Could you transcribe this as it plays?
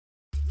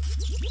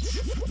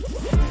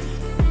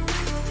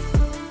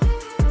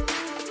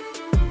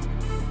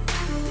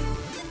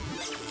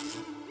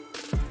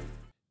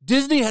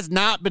Disney has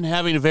not been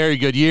having a very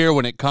good year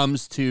when it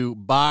comes to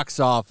box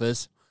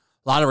office.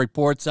 A lot of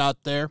reports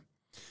out there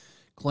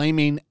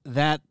claiming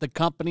that the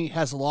company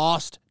has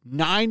lost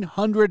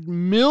 $900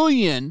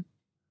 million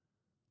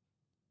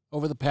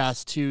over the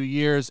past 2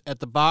 years at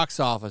the box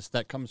office.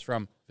 That comes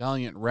from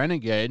Valiant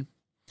Renegade.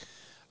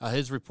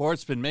 His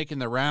report's been making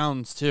the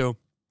rounds, too,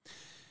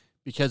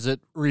 because it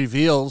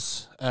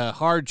reveals a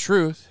hard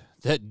truth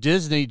that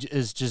Disney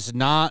is just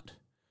not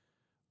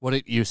what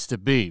it used to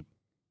be.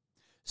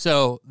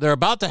 So they're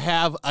about to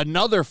have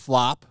another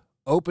flop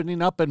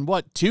opening up in,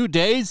 2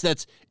 days?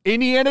 That's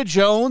Indiana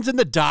Jones and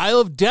the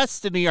Dial of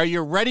Destiny. Are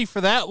you ready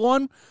for that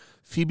one?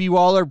 Phoebe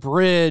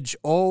Waller-Bridge.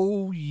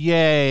 Oh,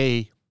 yay.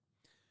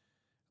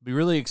 It'll be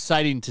really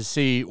exciting to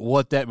see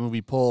what that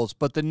movie pulls.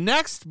 But the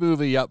next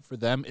movie up for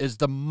them is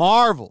The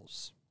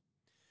Marvels.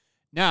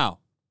 Now,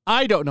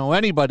 I don't know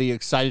anybody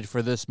excited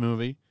for this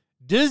movie.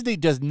 Disney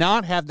does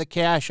not have the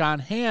cash on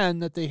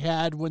hand that they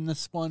had when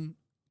this one,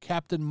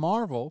 Captain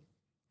Marvel,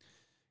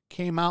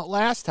 came out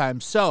last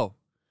time. So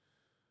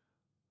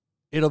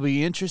it'll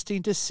be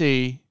interesting to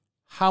see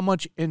how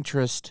much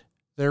interest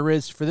there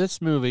is for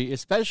this movie,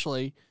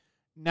 especially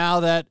now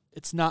that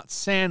it's not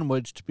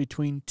sandwiched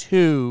between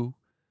 2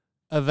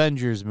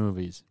 Avengers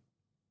movies.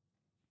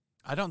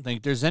 I don't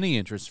think there's any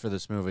interest for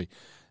this movie.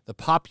 The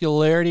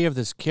popularity of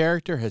this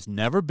character has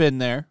never been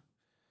there,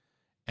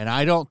 and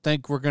I don't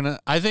think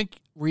I think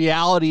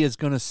reality is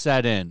going to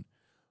set in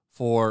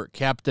for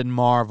Captain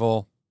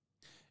Marvel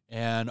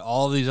and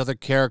all these other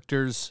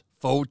characters,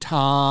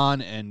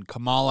 Photon and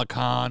Kamala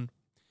Khan,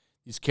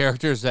 these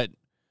characters that,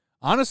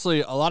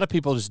 honestly, a lot of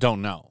people just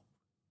don't know.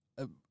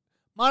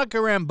 Monica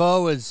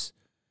Rambeau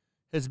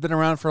has been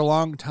around for a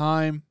long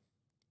time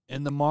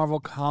in the Marvel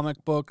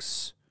comic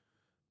books,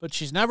 but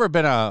she's never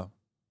been a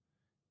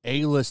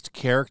A-list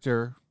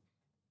character.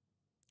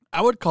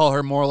 I would call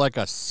her more like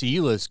a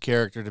C-list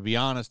character, to be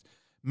honest.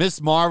 Miss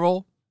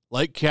Marvel,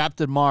 like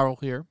Captain Marvel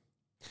here,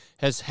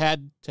 has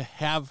had to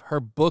have her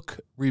book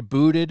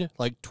rebooted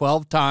like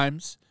 12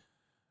 times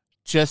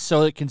just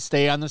so it can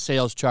stay on the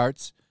sales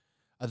charts.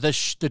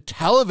 The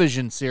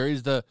television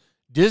series, the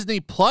Disney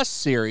Plus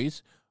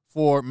series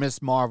for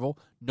Miss Marvel,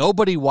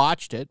 nobody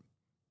watched it.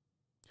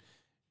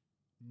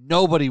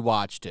 Nobody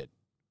watched it.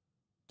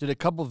 Did a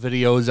couple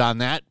videos on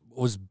that.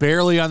 Was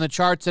barely on the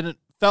charts, and it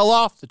fell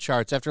off the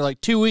charts after like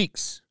 2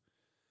 weeks.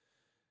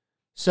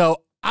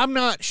 So I'm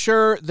not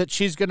sure that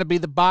she's going to be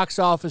the box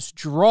office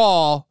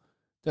draw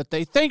that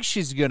they think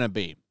she's going to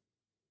be.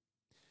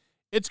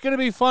 It's going to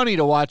be funny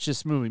to watch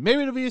this movie.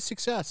 Maybe it'll be a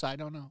success. I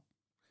don't know.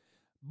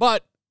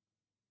 But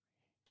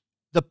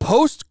the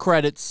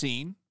post-credit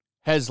scene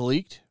has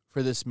leaked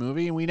for this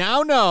movie, and we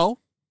now know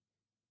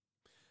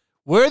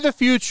where the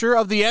future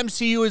of the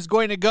MCU is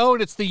going to go,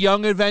 and it's the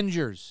Young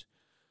Avengers.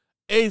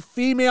 A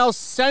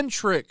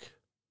female-centric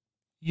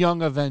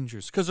Young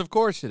Avengers, because of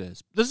course it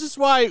is. This is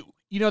why,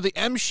 the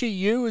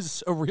MCU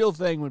is a real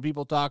thing when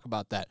people talk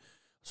about that.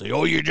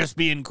 So, you're just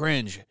being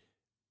cringe.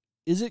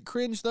 Is it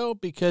cringe, though?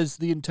 Because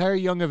the entire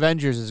Young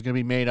Avengers is going to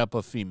be made up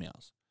of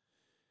females.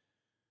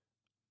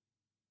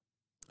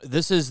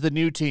 This is the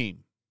new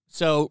team.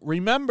 So,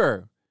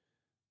 remember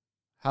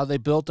how they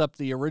built up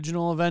the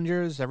original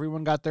Avengers.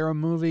 Everyone got their own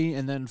movie,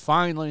 and then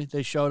finally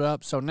they showed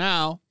up. So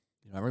now,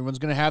 everyone's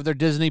going to have their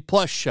Disney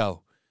Plus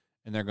show,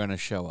 and they're going to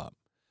show up.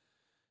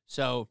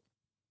 So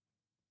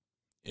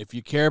if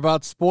you care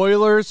about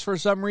spoilers for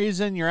some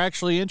reason, you're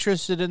actually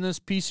interested in this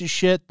piece of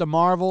shit, The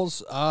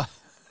Marvels,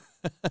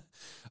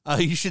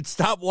 you should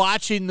stop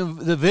watching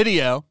the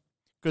video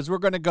because we're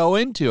going to go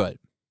into it.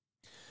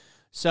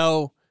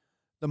 So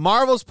The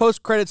Marvels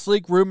post-credits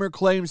leak rumor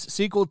claims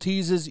sequel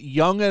teases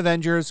Young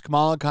Avengers.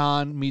 Kamala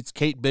Khan meets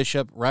Kate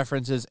Bishop,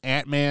 references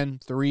Ant-Man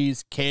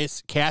 3's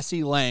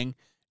Cassie Lang,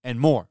 and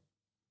more.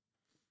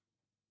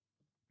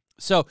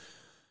 So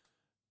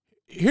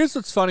here's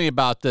what's funny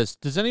about this.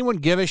 Does anyone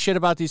give a shit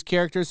about these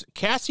characters?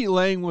 Cassie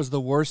Lang was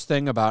the worst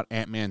thing about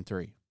Ant-Man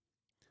 3.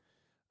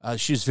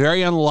 She's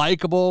very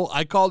unlikable.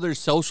 I called her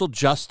social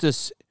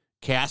justice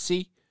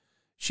Cassie.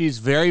 She's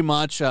very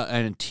much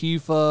an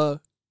Antifa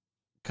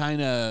kind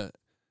of,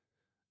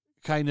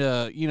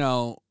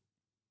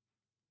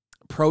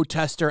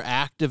 protester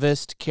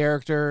activist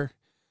character.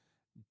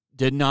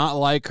 Did not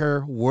like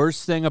her.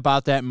 Worst thing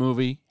about that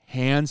movie,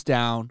 hands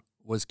down,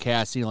 was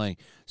Cassie Lang.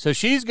 So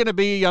she's going to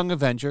be a Young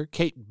Avenger.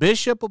 Kate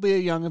Bishop will be a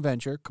Young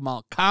Avenger.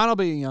 Kamala Khan will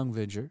be a Young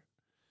Avenger.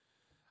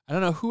 I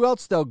don't know who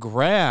else they'll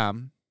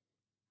grab.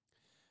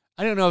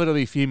 I don't know if it'll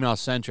be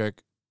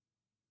female-centric.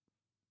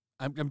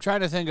 I'm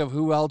trying to think of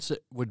who else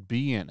would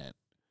be in it.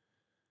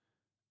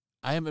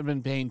 I haven't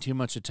been paying too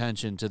much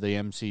attention to the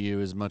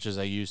MCU as much as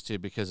I used to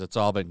because it's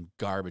all been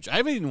garbage. I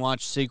haven't even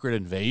watched Secret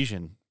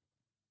Invasion.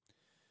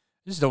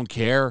 I just don't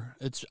care.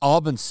 It's all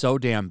been so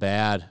damn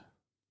bad.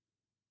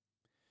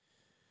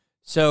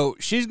 So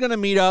she's going to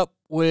meet up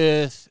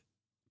with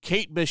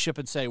Kate Bishop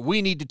and say,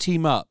 we need to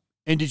team up.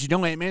 And did you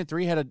know Ant-Man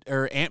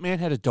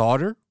had a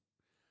daughter?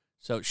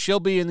 So she'll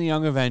be in the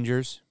Young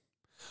Avengers.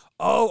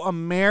 Oh,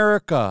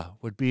 America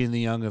would be in the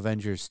Young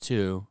Avengers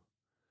too.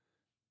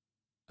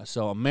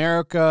 So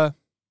America,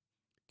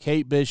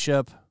 Kate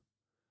Bishop,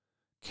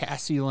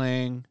 Cassie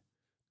Lang,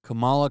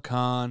 Kamala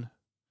Khan.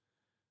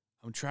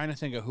 I'm trying to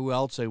think of who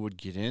else I would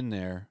get in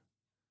there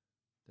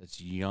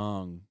that's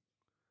young.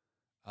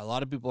 A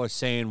lot of people are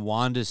saying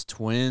Wanda's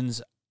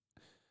twins.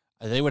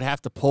 They would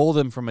have to pull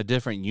them from a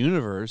different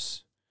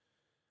universe,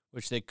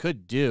 which they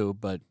could do,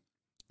 but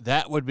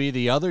that would be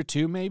the other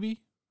two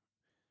maybe.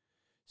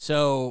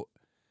 So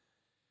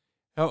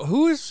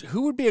who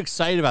would be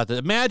excited about this?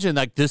 Imagine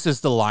like this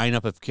is the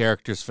lineup of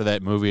characters for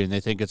that movie and they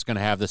think it's going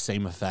to have the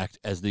same effect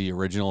as the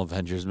original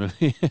Avengers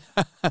movie.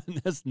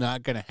 That's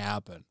not going to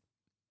happen.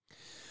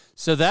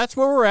 So that's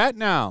where we're at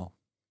now.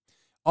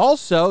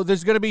 Also,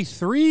 there's going to be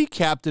 3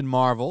 Captain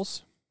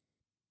Marvels.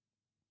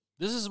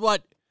 This is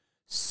what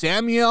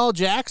Samuel L.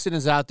 Jackson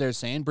is out there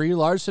saying. Brie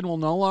Larson will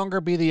no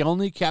longer be the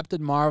only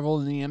Captain Marvel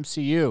in the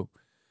MCU.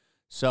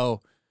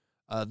 So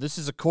this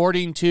is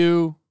according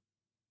to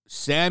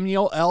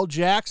Samuel L.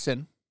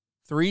 Jackson.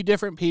 3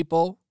 different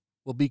people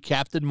will be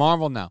Captain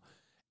Marvel now.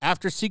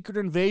 After Secret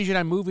Invasion,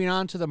 I'm moving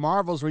on to the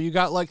Marvels where you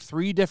got like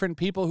 3 different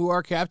people who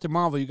are Captain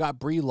Marvel. You got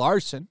Brie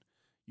Larson,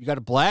 you got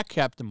a black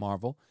Captain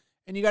Marvel,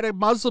 and you got a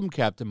Muslim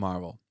Captain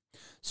Marvel.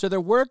 So they're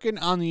working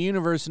on the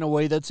universe in a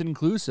way that's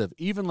inclusive,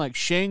 even like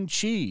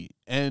Shang-Chi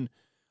and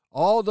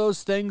all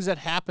those things that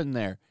happen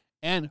there.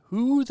 And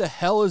who the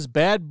hell is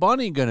Bad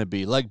Bunny going to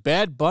be? Like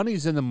Bad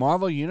Bunny's in the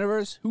Marvel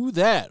universe? Who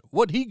that?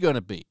 What he going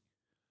to be?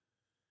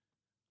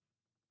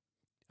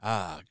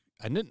 I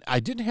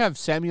didn't have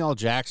Samuel L.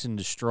 Jackson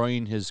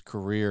destroying his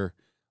career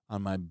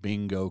on my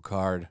bingo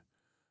card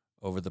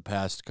over the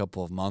past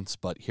couple of months,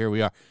 but here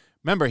we are.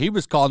 Remember, he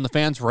was calling the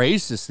fans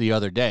racist the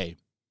other day.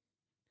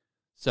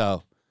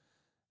 So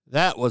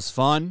that was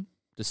fun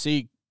to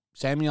see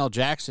Samuel L.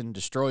 Jackson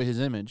destroy his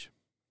image.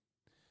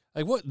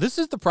 Like what? This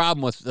is the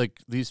problem with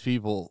like these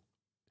people,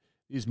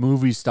 these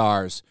movie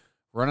stars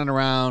running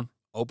around,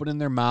 opening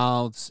their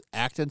mouths,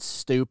 acting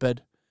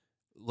stupid,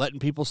 letting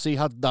people see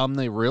how dumb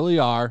they really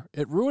are.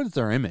 It ruins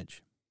their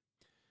image.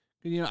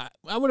 You know,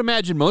 I would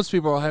imagine most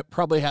people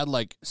probably had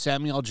like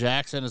Samuel L.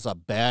 Jackson as a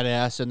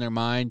badass in their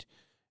mind,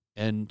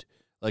 and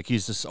like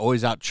he's just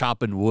always out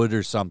chopping wood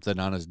or something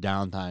on his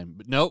downtime.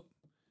 But nope,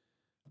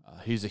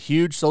 he's a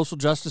huge social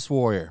justice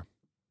warrior.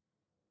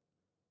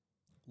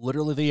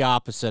 Literally the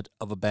opposite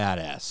of a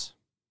badass.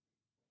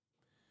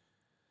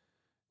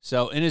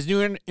 So in his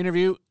new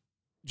interview,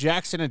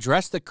 Jackson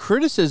addressed the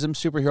criticism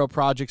superhero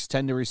projects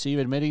tend to receive,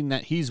 admitting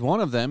that he's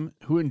one of them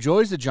who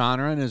enjoys the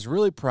genre and is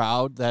really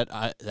proud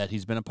that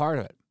he's been a part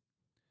of it.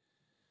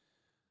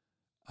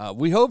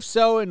 We hope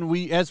so, and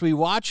as we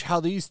watch how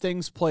these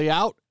things play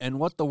out and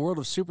what the world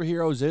of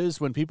superheroes is,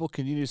 when people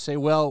continue to say,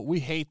 well, we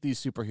hate these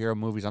superhero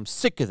movies, I'm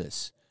sick of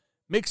this.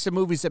 Make some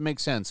movies that make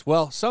sense.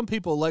 Well, some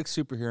people like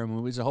superhero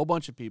movies, a whole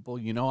bunch of people.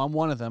 You know, I'm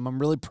one of them. I'm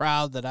really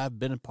proud that I've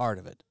been a part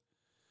of it.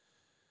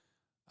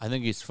 I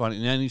think he's funny.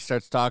 And then he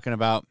starts talking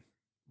about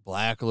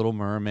Black Little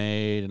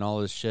Mermaid and all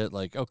this shit.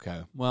 Like,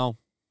 okay, well,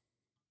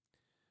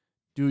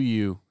 do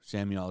you,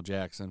 Samuel L.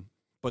 Jackson.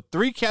 But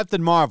 3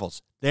 Captain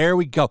Marvels. There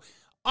we go.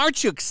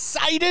 Aren't you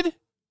excited?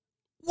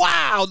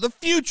 Wow, the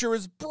future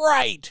is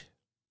bright.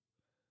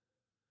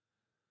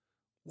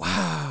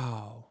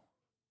 Wow.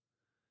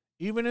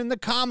 Even in the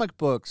comic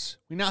books,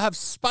 we now have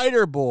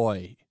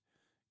Spider-Boy.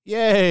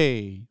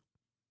 Yay.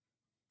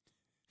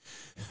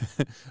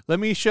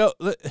 Let me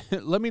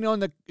know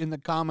in the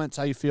comments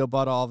how you feel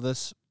about all of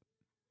this.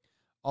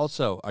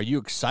 Also, are you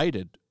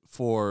excited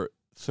for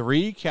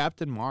 3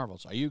 Captain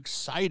Marvels? Are you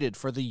excited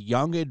for the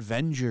Young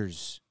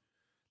Avengers?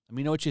 Let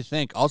me know what you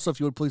think. Also, if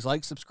you would please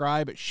like,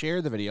 subscribe,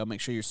 share the video. Make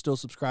sure you're still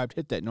subscribed.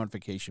 Hit that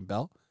notification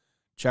bell.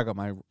 Check out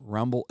my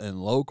Rumble and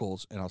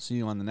Locals, and I'll see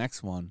you on the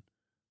next one.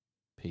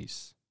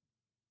 Peace.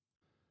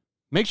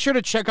 Make sure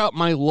to check out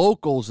my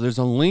Locals. There's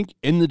a link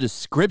in the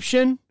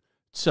description.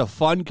 It's a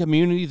fun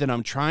community that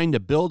I'm trying to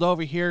build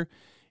over here.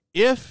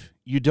 If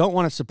you don't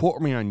want to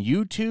support me on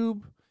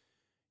YouTube,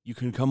 you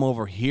can come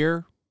over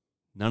here.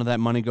 None of that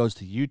money goes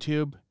to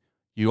YouTube.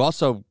 You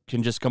also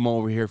can just come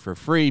over here for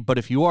free. But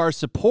if you are a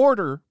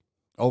supporter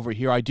over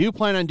here, I do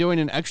plan on doing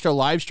an extra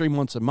live stream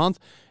once a month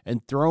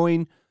and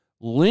throwing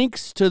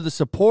links to the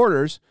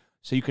supporters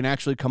so you can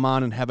actually come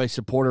on and have a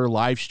supporter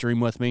live stream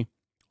with me.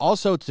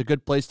 Also, it's a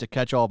good place to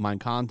catch all of my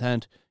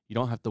content. You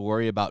don't have to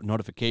worry about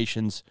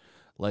notifications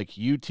like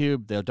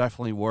YouTube. They'll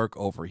definitely work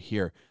over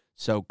here.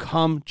 So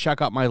come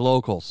check out my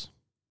Locals.